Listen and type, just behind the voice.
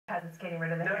It's getting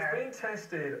rid of the hair. Now, it's been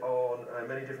tested on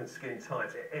many different skin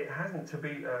types. It hasn't, to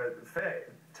be fair,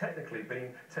 technically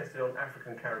been tested on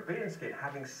African Caribbean skin.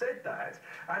 Having said that,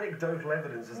 anecdotal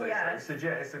evidence, as they say,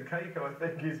 suggests, and Kayko, I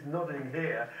think, is nodding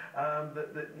here,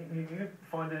 that you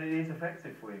find that it is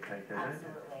effective for you, Kayko.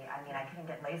 Absolutely. I mean, I couldn't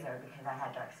get laser because I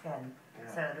had dark skin.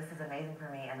 So this is amazing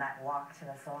for me, and that walk to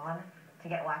the salon to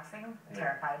get waxing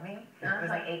terrified me. It was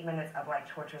like 8 minutes of like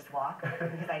torturous walk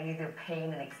because I knew the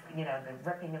pain and the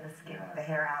ripping of the skin, the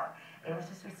hair out. It was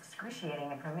just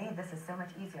excruciating, and for me, this is so much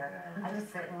easier. I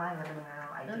just sit in my living room.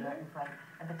 I do it in front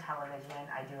of the television.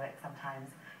 I do it sometimes,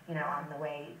 on the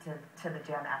way to the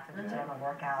gym after the gym or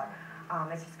workout.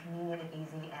 It's just convenient and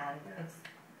easy, and it's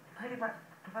pretty much.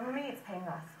 For me, it's paying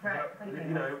off. Right.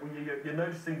 You're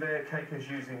noticing there, Kayko's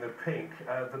using the pink.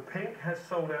 The pink has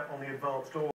sold out on the advanced order.